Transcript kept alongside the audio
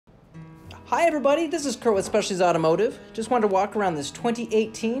Hi everybody, this is Kurt with Specialties Automotive. Just wanted to walk around this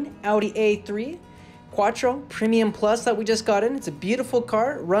 2018 Audi A3 Quattro Premium Plus that we just got in. It's a beautiful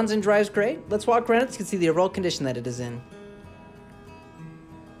car, runs and drives great. Let's walk around it so you can see the overall condition that it is in.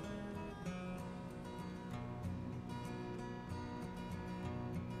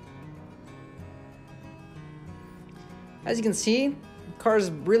 As you can see, the car is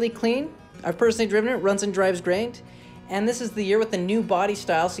really clean. I've personally driven it, runs and drives great. And this is the year with the new body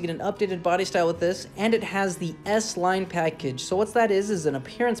style, so you get an updated body style with this, and it has the S-Line package. So what that is an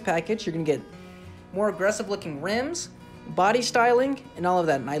appearance package. You're gonna get more aggressive looking rims, body styling, and all of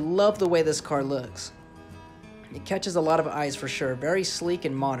that. And I love the way this car looks. It catches a lot of eyes for sure. Very sleek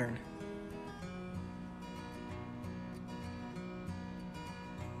and modern.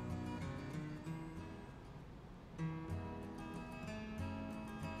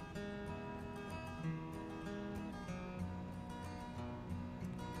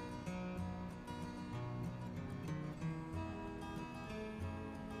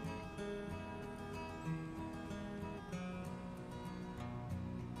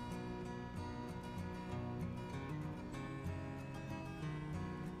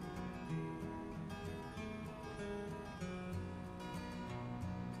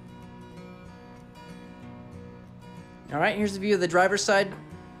 All right, here's the view of the driver's side.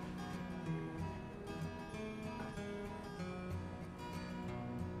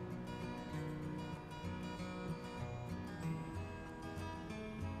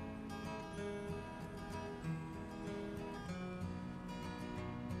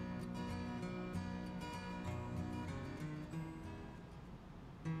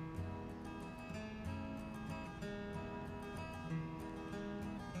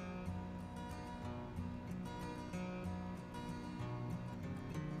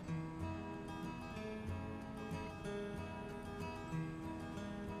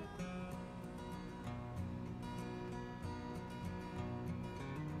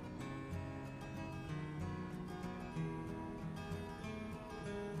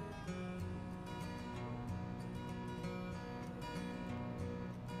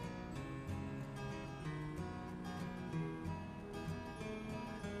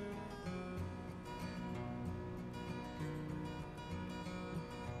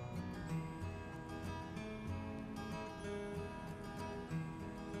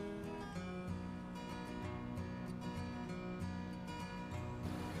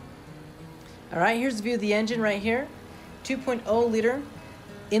 All right, here's the view of the engine right here. 2.0 liter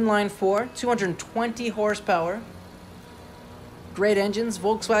inline 4, 220 horsepower. Great engines.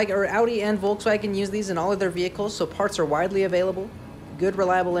 Volkswagen or Audi and Volkswagen use these in all of their vehicles, so parts are widely available. Good,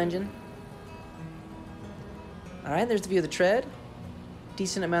 reliable engine. All right, there's the view of the tread.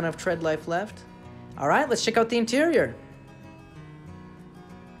 Decent amount of tread life left. All right, let's check out the interior.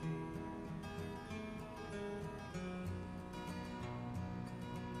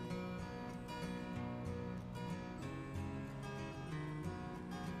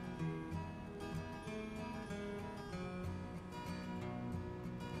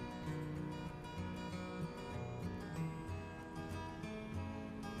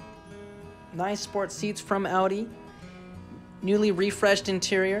 Nice sports seats from Audi. Newly refreshed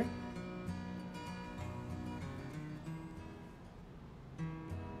interior.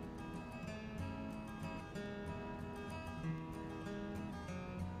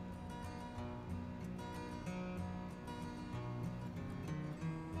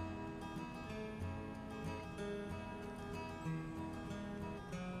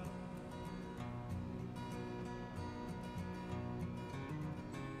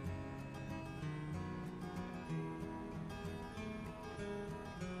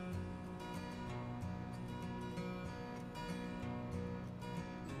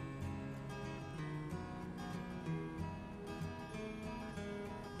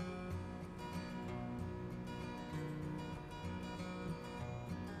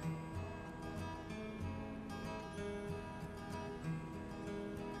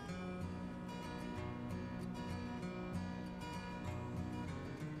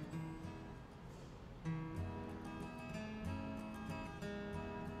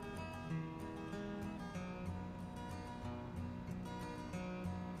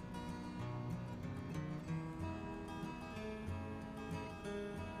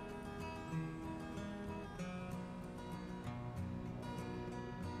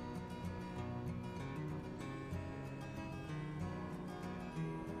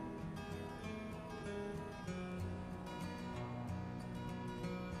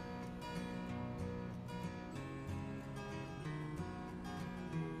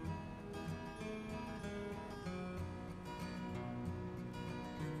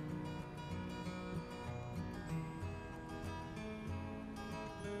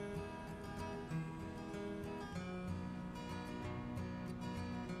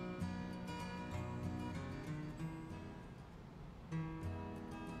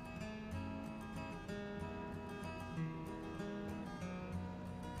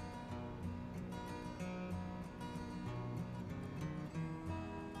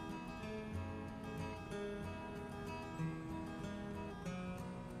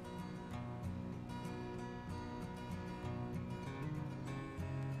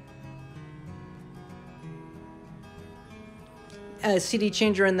 a CD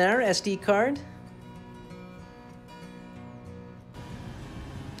changer in there, SD card.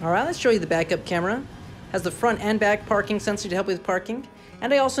 Alright, let's show you the backup camera. Has the front and back parking sensor to help with parking.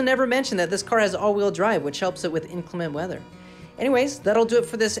 And I also never mentioned that this car has all-wheel drive, which helps it with inclement weather. Anyways, that'll do it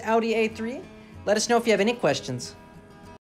for this Audi A3. Let us know if you have any questions.